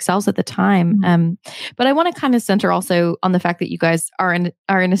authentic selves at the time. But I want to kind of center also on the fact that you guys are in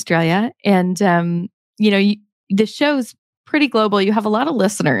Australia and, the show's pretty global. You have a lot of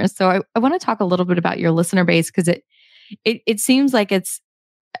listeners. So I want to talk a little bit about your listener base, because it seems like it's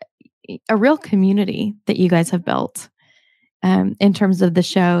a real community that you guys have built in terms of the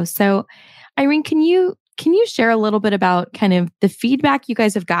show. So Irene, can you share a little bit about kind of the feedback you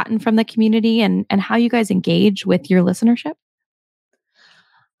guys have gotten from the community and how you guys engage with your listenership?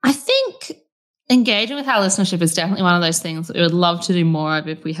 I think engaging with our listenership is definitely one of those things that we would love to do more of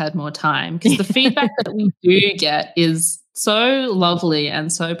if we had more time, because the feedback that we do get is so lovely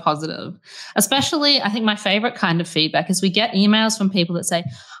and so positive. Especially, I think my favorite kind of feedback is we get emails from people that say,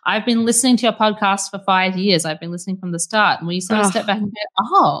 I've been listening to your podcast for 5 years. I've been listening from the start. And we sort of step back and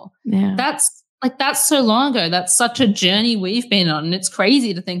go, that's so long ago. That's such a journey we've been on. And it's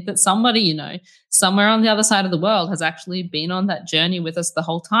crazy to think that somebody, somewhere on the other side of the world has actually been on that journey with us the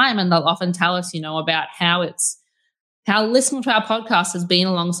whole time. And they'll often tell us, about how listening to our podcast has been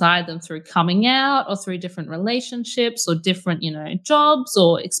alongside them through coming out or through different relationships or different, jobs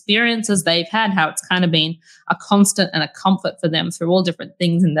or experiences they've had, how it's kind of been a constant and a comfort for them through all different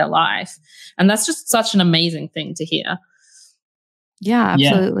things in their life. And that's just such an amazing thing to hear. Yeah,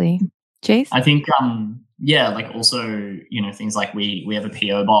 absolutely. Yeah. Jace? I think, also, things like we have a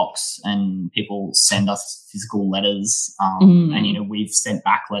PO box and people send us physical letters and, we've sent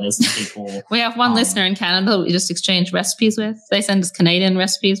back letters to people. We have one listener in Canada that we just exchange recipes with. They send us Canadian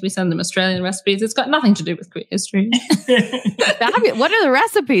recipes. We send them Australian recipes. It's got nothing to do with queer history. What are the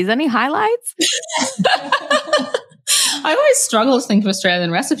recipes? Any highlights? I always struggle to think of Australian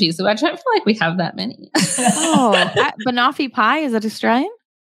recipes, so I don't feel like we have that many. Banoffee pie, is that Australian?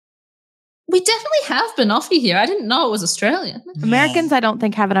 We definitely have banoffee here. I didn't know it was Australian. Americans, I don't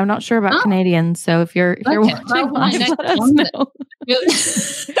think have it. I'm not sure about Canadians. So if you're watching live, let us know.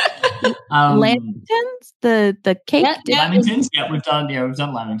 Lamingtons, the cake. Lamingtons. Yeah, we've done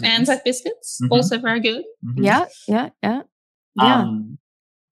lamingtons. Anzac biscuits, also very good. Mm-hmm. Yeah.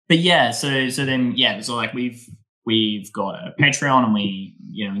 But yeah, so like we've got a Patreon and we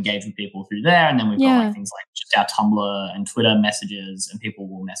engage with people through there, and then we've got like things like just our Tumblr and Twitter messages, and people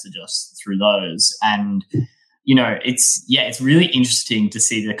will message us through those. And it's really interesting to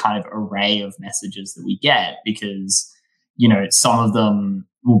see the kind of array of messages that we get, because some of them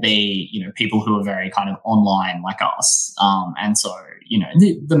will be people who are very kind of online like us, and so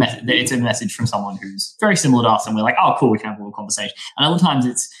it's a message from someone who's very similar to us, and we're like, oh cool, we can have a little conversation. And other times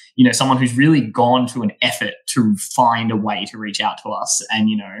it's someone who's really gone to an effort to find a way to reach out to us, and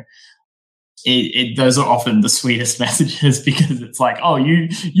those are often the sweetest messages, because it's like, oh,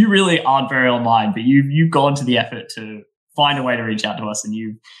 you really aren't very online, but you've gone to the effort to find a way to reach out to us, and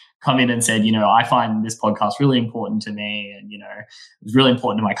you've come in and said, I find this podcast really important to me, and it's really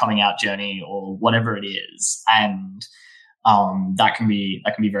important to my coming out journey, or whatever it is, and that can be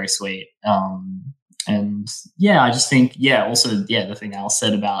very sweet. And yeah, I just think, also, the thing Alice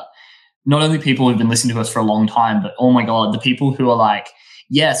said about not only people who've been listening to us for a long time, but oh my God, the people who are like,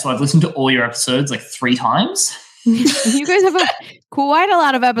 so I've listened to all your episodes like 3 times. You guys have quite a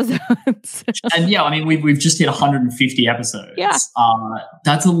lot of episodes. And we've just hit 150 episodes. Yeah.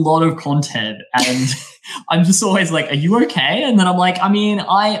 That's a lot of content. And I'm just always like, are you okay? And then I'm like,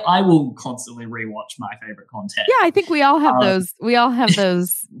 I will constantly rewatch my favorite content. Yeah, I think we all have those. We all have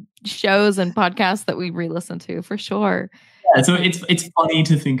those shows and podcasts that we re-listen to, for sure. Yeah, so it's funny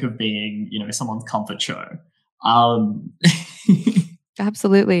to think of being, someone's comfort show.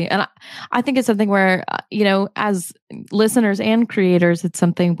 Absolutely. And I think it's something where, as listeners and creators, it's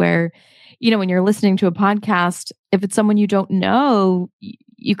something where, when you're listening to a podcast, if it's someone you don't know,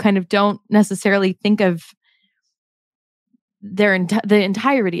 you kind of don't necessarily think of the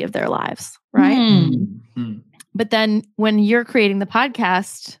entirety of their lives, right? Mm-hmm. But then when you're creating the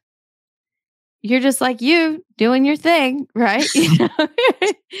podcast, you're just like you doing your thing, right?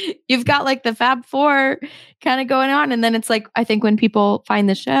 You've got like the Fab Four kind of going on. And then it's like, I think when people find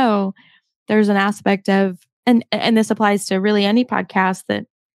the show, there's an aspect of, and this applies to really any podcast that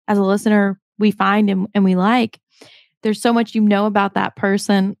as a listener, we find and we like, there's so much about that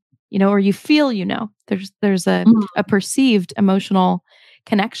person, or you feel, there's a perceived emotional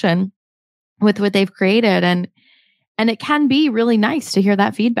connection with what they've created. And it can be really nice to hear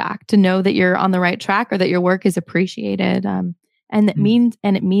that feedback, to know that you're on the right track or that your work is appreciated. And it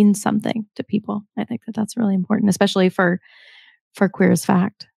means something to people. I think that's really important, especially for Queer as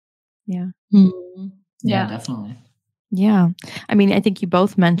Fact. Yeah. Mm-hmm. Yeah, definitely. Yeah. I think you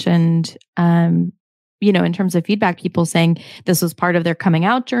both mentioned, in terms of feedback, people saying this was part of their coming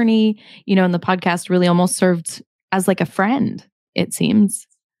out journey, and the podcast really almost served as like a friend, it seems.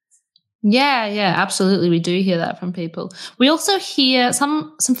 Yeah, absolutely. We do hear that from people. We also hear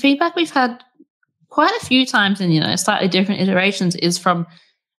some feedback we've had quite a few times in, slightly different iterations, is from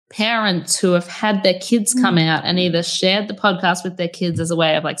parents who have had their kids come out and either shared the podcast with their kids as a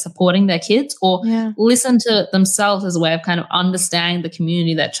way of like supporting their kids, or listen to it themselves as a way of kind of understanding the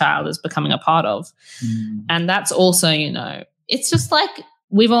community that child is becoming a part of. And that's also, it's just like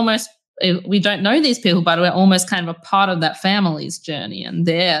we don't know these people, but we're almost kind of a part of that family's journey and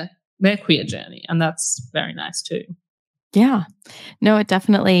their queer journey. And that's very nice too. Yeah. No, it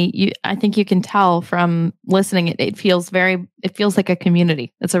definitely, I think you can tell from listening, it feels like a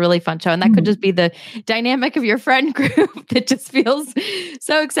community. It's a really fun show. And that could just be the dynamic of your friend group that just feels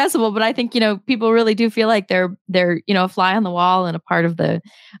so accessible. But I think, people really do feel like they're, a fly on the wall and a part of the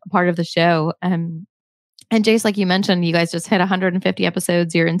show. And Jace, like you mentioned, you guys just hit 150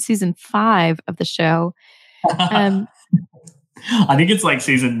 episodes. You're in season 5 of the show. I think it's like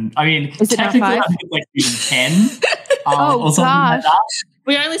season, technically I think it's like season 10. Oh, or something gosh. like that.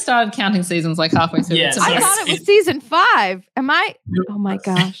 We only started counting seasons like halfway through. Yeah, I thought it was season 5. Am I? Oh my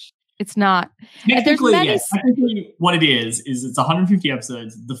gosh. It's not. Technically, what it is it's 150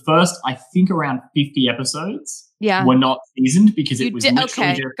 episodes. The first, I think, around 50 episodes were not seasoned because it was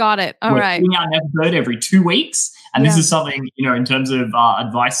literally just, got it. All right. Putting out an episode every 2 weeks. And this is something, in terms of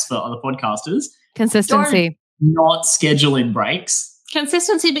advice for other podcasters. Consistency. Not schedule in breaks.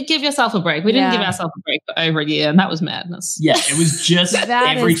 Consistency, but give yourself a break. We didn't give ourselves a break for over a year, and that was madness. Yeah, it was just that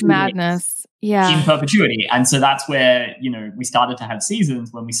every is madness. In perpetuity. And so that's where, we started to have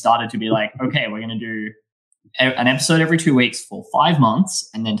seasons when we started to be like, okay, we're going to do an episode every 2 weeks for 5 months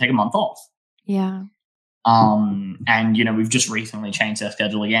and then take a month off. Yeah. And, we've just recently changed our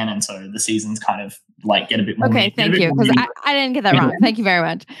schedule again. And so the seasons kind of like get a bit more. Okay, thank you. Because I didn't get that wrong. Thank you very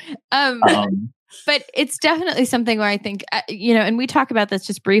much. But it's definitely something where I think, and we talk about this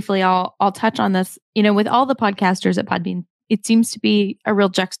just briefly. I'll touch on this, with all the podcasters at Podbean, it seems to be a real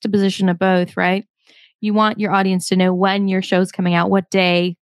juxtaposition of both, right? You want your audience to know when your show's coming out, what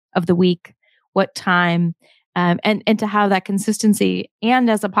day of the week, what time, and to have that consistency. And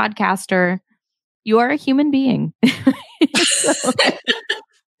as a podcaster, you are a human being. So,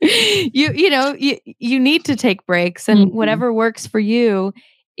 you need to take breaks, and whatever works for you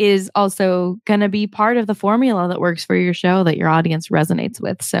is also going to be part of the formula that works for your show that your audience resonates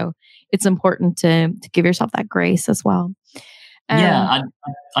with. So it's important to give yourself that grace as well. I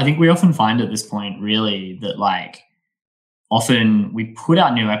think we often find at this point really that like often we put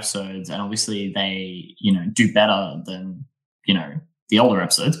out new episodes and obviously they, do better than, the older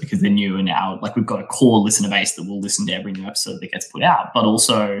episodes because they're new and we've got a core listener base that will listen to every new episode that gets put out. But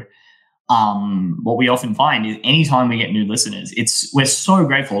also what we often find is anytime we get new listeners, we're so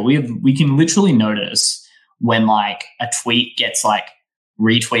grateful. We can literally notice when like a tweet gets like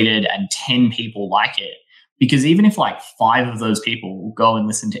retweeted and 10 people like it. Because even if like 5 of those people go and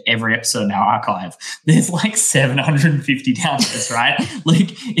listen to every episode in our archive, there's like 750 downloads, right?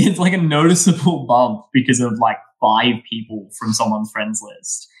 Like it's like a noticeable bump because of like 5 people from someone's friends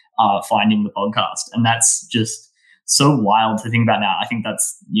list finding the podcast. And that's just so wild to think about now. I think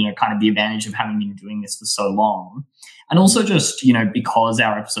that's, kind of the advantage of having been doing this for so long. And also just, because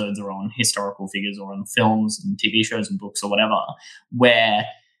our episodes are on historical figures or on films and TV shows and books or whatever, where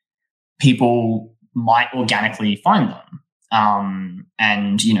people might organically find them.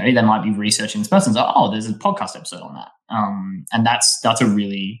 And, they might be researching this person. So, there's a podcast episode on that. And that's a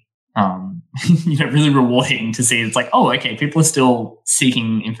really, really rewarding to see. It's like, okay, people are still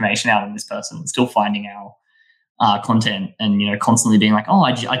seeking information out on this person, still finding our content and, constantly being like,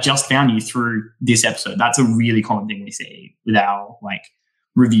 I just found you through this episode. That's a really common thing we see with our like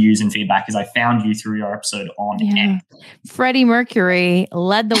reviews and feedback is I found you through your episode on X. Freddie Mercury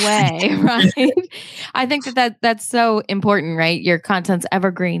led the way, right? I think that's so important, right? Your content's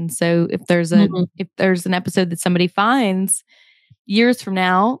evergreen. So if there's an episode that somebody finds years from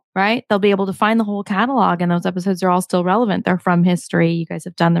now, right, they'll be able to find the whole catalog and those episodes are all still relevant. They're from history. You guys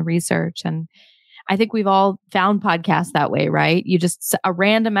have done the research. And I think we've all found podcasts that way, right? A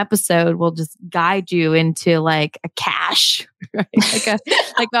random episode will just guide you into like a cache, right?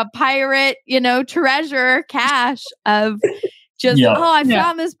 like a pirate, treasure cache of just, I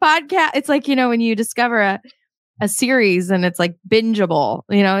found this podcast. It's like, when you discover a series and it's like bingeable,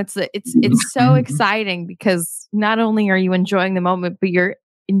 it's so exciting because not only are you enjoying the moment, but you're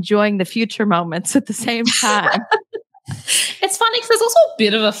enjoying the future moments at the same time. It's funny because there's also a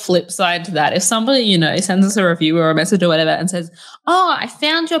bit of a flip side to that. If somebody, sends us a review or a message or whatever and says, I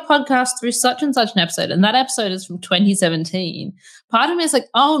found your podcast through such and such an episode and that episode is from 2017. Part of me is like,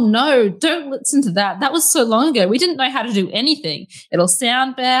 oh no, don't listen to that. That was so long ago. We didn't know how to do anything. It'll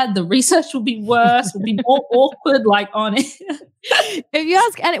sound bad. The research will be worse. Will be more awkward like on it. If you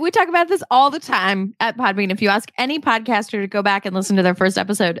ask, and we talk about this all the time at Podbean, if you ask any podcaster to go back and listen to their first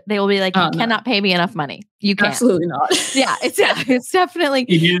episode, they will be like, you cannot pay me enough money. You can't. Absolutely not. It's definitely,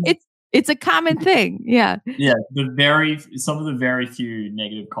 it's a common thing. Yeah. Yeah. Some of the very few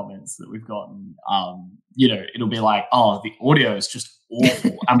negative comments that we've gotten, it'll be like, the audio is just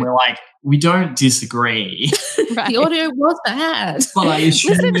awful. And we're like, we don't disagree. Right. The audio was bad. But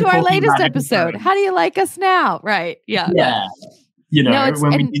listen to our latest episode. How do you like us now? Right. Yeah. Yeah.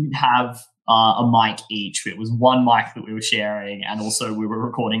 When we didn't have a mic each, it was one mic that we were sharing. And also we were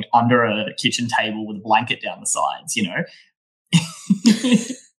recording under a kitchen table with a blanket down the sides, Yeah,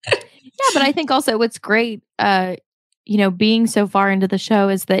 but I think also what's great, being so far into the show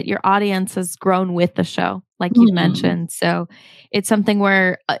is that your audience has grown with the show, like you mentioned. So it's something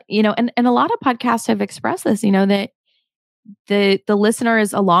where, and a lot of podcasts have expressed this, that the listener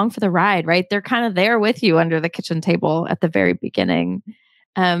is along for the ride, right? They're kind of there with you under the kitchen table at the very beginning.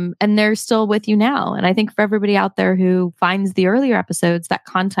 And they're still with you now. And I think for everybody out there who finds the earlier episodes, that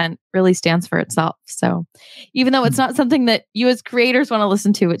content really stands for itself. So even though it's not something that you as creators want to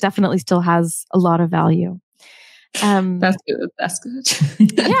listen to, it definitely still has a lot of value. That's good.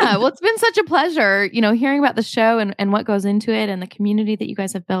 Yeah. Well, it's been such a pleasure, hearing about the show and what goes into it and the community that you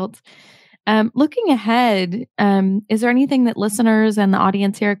guys have built. Looking ahead, is there anything that listeners and the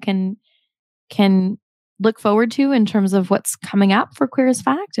audience here can look forward to in terms of what's coming up for Queer as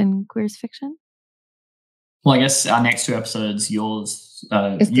Fact and Queer as Fiction? Well, I guess our next 2 episodes, yours,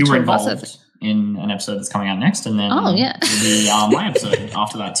 you were involved in an episode that's coming out next, and then it'll be my episode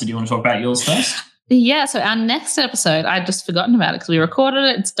after that. So do you want to talk about yours first? Yeah, so our next episode, I'd just forgotten about it because we recorded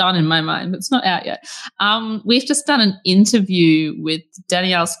it. It's done in my mind, but it's not out yet. We've just done an interview with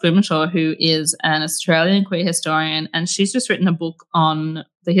Danielle Scrimshaw, who is an Australian queer historian, and she's just written a book on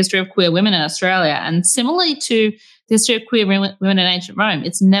the history of queer women in Australia. And similarly to the history of queer women in ancient Rome,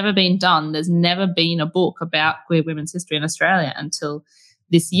 it's never been done. There's never been a book about queer women's history in Australia until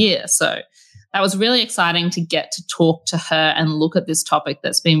this year. So that was really exciting to get to talk to her and look at this topic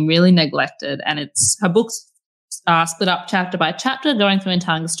that's been really neglected. And her book's split up chapter by chapter, going through and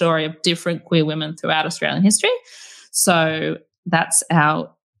telling the story of different queer women throughout Australian history. So that's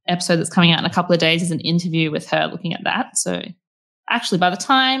our episode that's coming out in a couple of days, is an interview with her looking at that. So actually, by the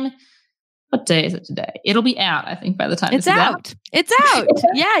time, what day is it today? It'll be out, I think, by the time it's out. It's out.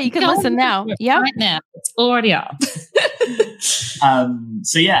 Yeah, you can listen now. Yeah, right now. It's already up. And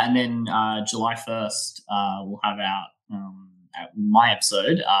then July 1st, we'll have out my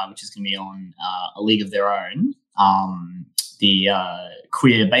episode, which is going to be on A League of Their Own, the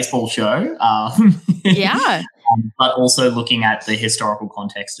queer baseball show. Yeah. But also looking at the historical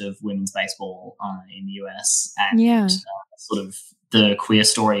context of women's baseball in the US and sort of the queer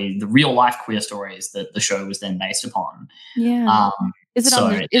story, the real life queer stories that the show was then based upon. Yeah. Is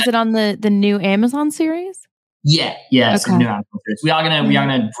it on the new Amazon series? Yeah. Okay. So new Amazon series. We are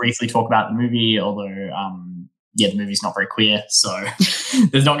gonna briefly talk about the movie, although the movie's not very queer, so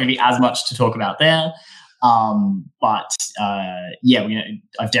there's not going to be as much to talk about there. I've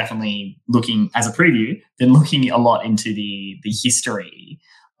definitely looking as a preview, been looking a lot into the history,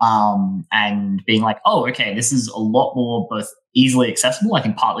 and being like, oh, okay, this is a lot more both easily accessible. I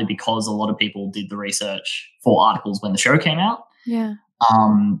think partly because a lot of people did the research for articles when the show came out. Yeah.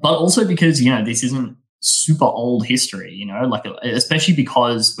 But also because, this isn't super old history, like especially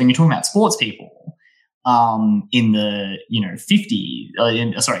because when you're talking about sports people, in the 50s,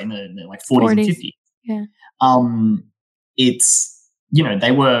 in the like 40s and 50s. Yeah. It's,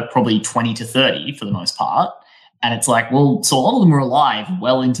 they were probably 20 to 30 for the most part. And it's like, well, so a lot of them were alive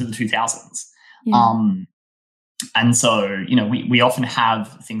well into the 2000s. Yeah. And so, we often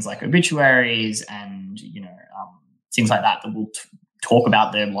have things like obituaries and, things like that will talk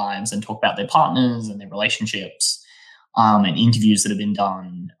about their lives and talk about their partners and their relationships, and interviews that have been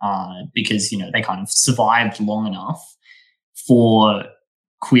done, because, they kind of survived long enough for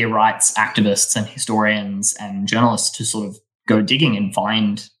queer rights activists and historians and journalists to sort of go digging and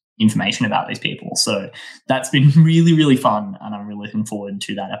find information about these people. So that's been really, really fun, and I'm really looking forward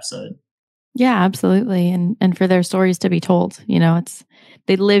to that episode. Yeah, absolutely. And for their stories to be told,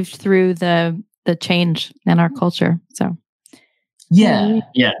 they lived through the change in our culture. So yeah.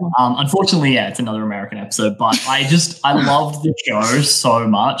 Unfortunately, it's another American episode, but I loved the show so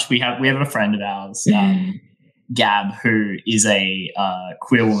much. We have a friend of ours, Gab, who is a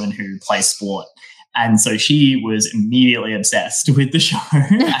queer woman who plays sport. And so she was immediately obsessed with the show.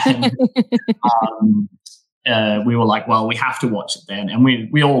 And we were like, well, we have to watch it then. And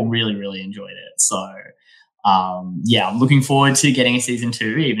we all really, really enjoyed it. So, I'm looking forward to getting a season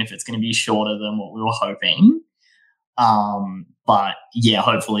 2, even if it's going to be shorter than what we were hoping. But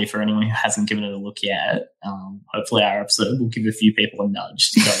hopefully for anyone who hasn't given it a look yet, hopefully our episode will give a few people a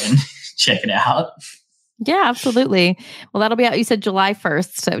nudge to go and check it out. Yeah, absolutely. Well, that'll be out, you said July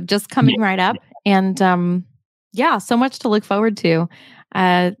 1st. So just coming right up. And so much to look forward to.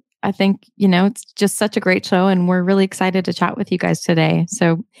 I think, it's just such a great show, and we're really excited to chat with you guys today.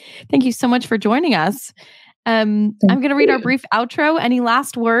 So thank you so much for joining us. I'm going to read our brief outro. Any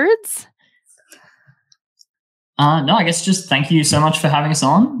last words? No, I guess just thank you so much for having us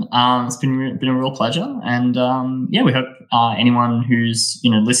on. It's been a real pleasure. And we hope anyone who's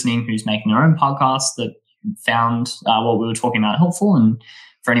listening, who's making their own podcast, that found what we were talking about helpful. And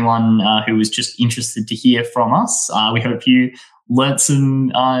for anyone who was just interested to hear from us, we hope you learnt some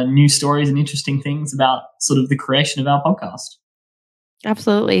new stories and interesting things about sort of the creation of our podcast.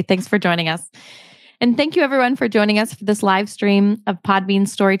 Absolutely. Thanks for joining us. And thank you, everyone, for joining us for this live stream of Podbean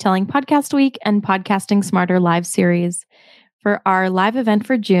Storytelling Podcast Week and Podcasting Smarter live series. For our live event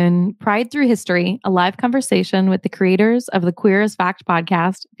for June, Pride Through History, a live conversation with the creators of the Queer as Fact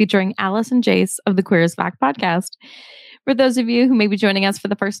podcast, featuring Alice and Jas of the Queer as Fact podcast. For those of you who may be joining us for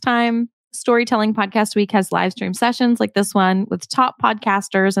the first time, Storytelling Podcast Week has live stream sessions like this one with top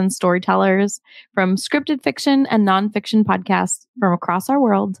podcasters and storytellers from scripted fiction and nonfiction podcasts from across our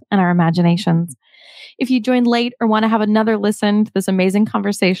world and our imaginations. If you joined late or want to have another listen to this amazing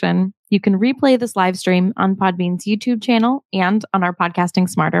conversation, you can replay this live stream on Podbean's YouTube channel and on our Podcasting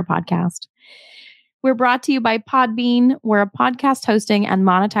Smarter podcast. We're brought to you by Podbean. We're a podcast hosting and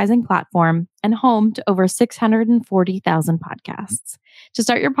monetizing platform and home to over 640,000 podcasts. To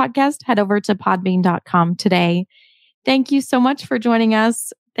start your podcast, head over to podbean.com today. Thank you so much for joining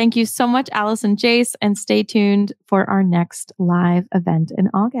us. Thank you so much, Alice and Jas, and stay tuned for our next live event in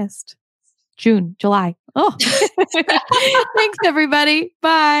August. July. Oh, thanks, everybody.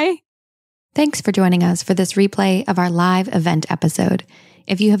 Bye. Thanks for joining us for this replay of our live event episode.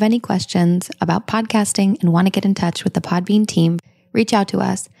 If you have any questions about podcasting and want to get in touch with the Podbean team, reach out to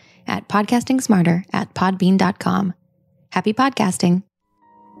us at podcastingsmarter@podbean.com. Happy podcasting.